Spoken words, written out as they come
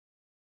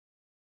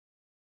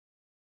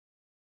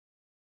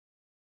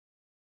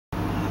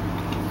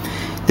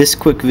This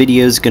quick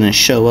video is going to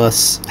show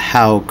us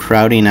how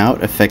crowding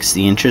out affects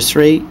the interest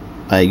rate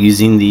by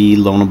using the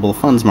loanable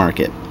funds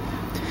market.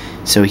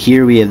 So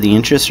here we have the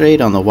interest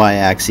rate on the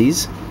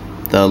y-axis,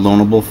 the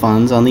loanable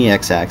funds on the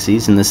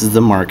x-axis, and this is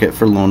the market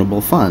for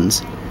loanable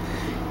funds.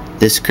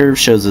 This curve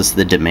shows us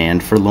the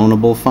demand for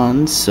loanable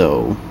funds,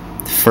 so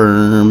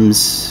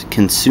firms,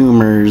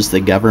 consumers, the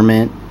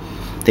government,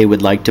 they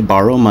would like to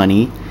borrow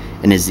money,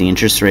 and as the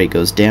interest rate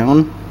goes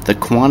down, the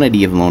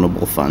quantity of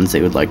loanable funds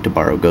they would like to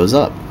borrow goes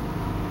up.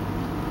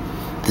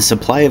 The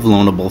supply of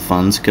loanable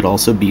funds could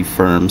also be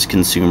firms,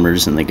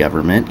 consumers, and the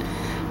government,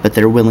 but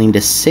they're willing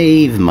to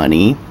save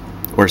money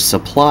or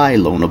supply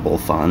loanable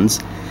funds,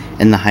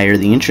 and the higher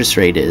the interest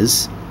rate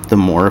is, the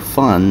more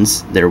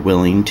funds they're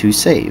willing to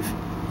save.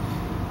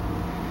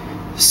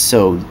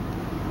 So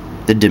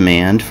the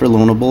demand for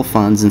loanable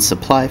funds and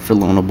supply for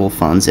loanable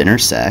funds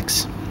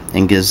intersects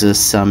and gives us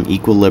some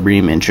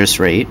equilibrium interest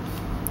rate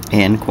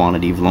and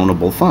quantity of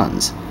loanable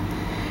funds.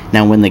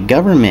 Now, when the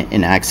government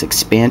enacts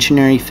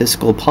expansionary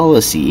fiscal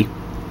policy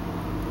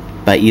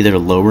by either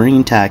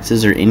lowering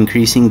taxes or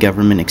increasing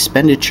government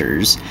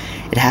expenditures,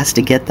 it has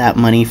to get that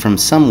money from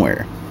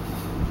somewhere.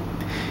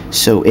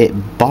 So it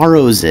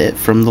borrows it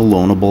from the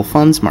loanable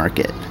funds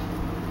market.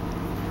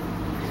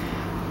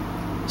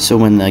 So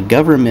when the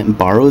government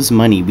borrows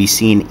money, we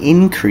see an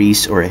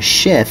increase or a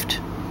shift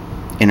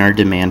in our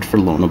demand for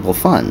loanable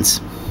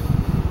funds.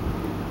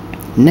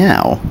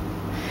 Now,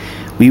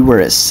 we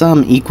were at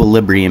some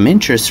equilibrium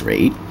interest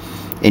rate,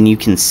 and you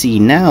can see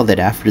now that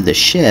after the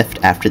shift,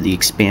 after the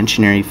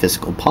expansionary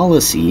fiscal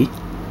policy,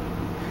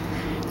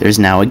 there's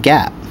now a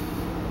gap.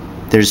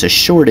 There's a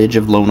shortage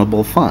of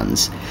loanable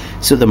funds.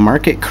 So the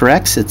market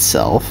corrects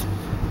itself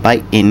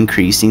by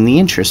increasing the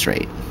interest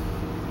rate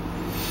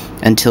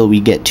until we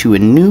get to a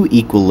new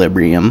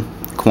equilibrium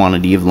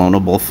quantity of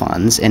loanable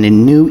funds and a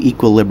new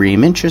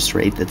equilibrium interest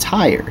rate that's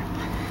higher.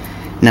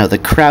 Now, the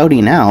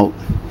crowding out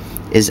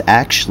is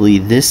actually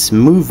this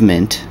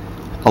movement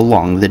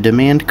along the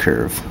demand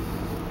curve.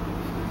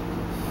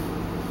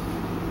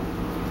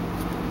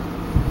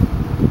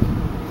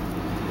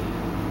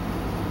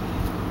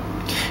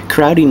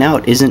 Crowding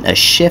out isn't a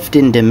shift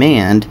in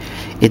demand,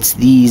 it's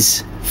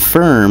these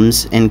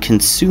firms and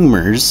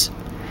consumers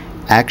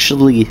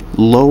actually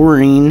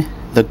lowering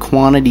the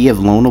quantity of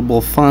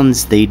loanable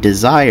funds they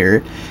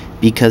desire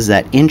because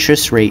that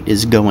interest rate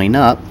is going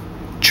up,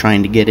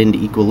 trying to get into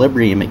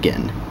equilibrium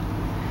again.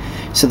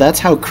 So that's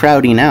how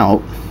crowding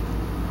out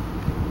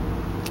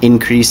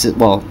increases,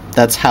 well,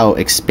 that's how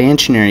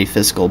expansionary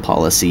fiscal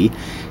policy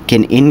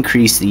can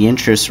increase the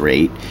interest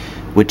rate,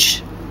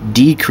 which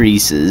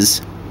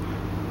decreases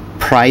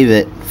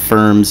private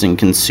firms and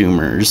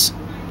consumers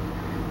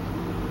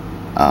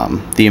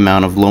the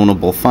amount of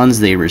loanable funds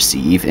they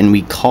receive, and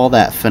we call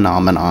that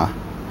phenomena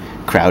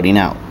crowding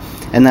out.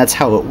 And that's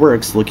how it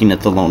works looking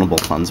at the loanable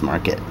funds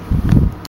market.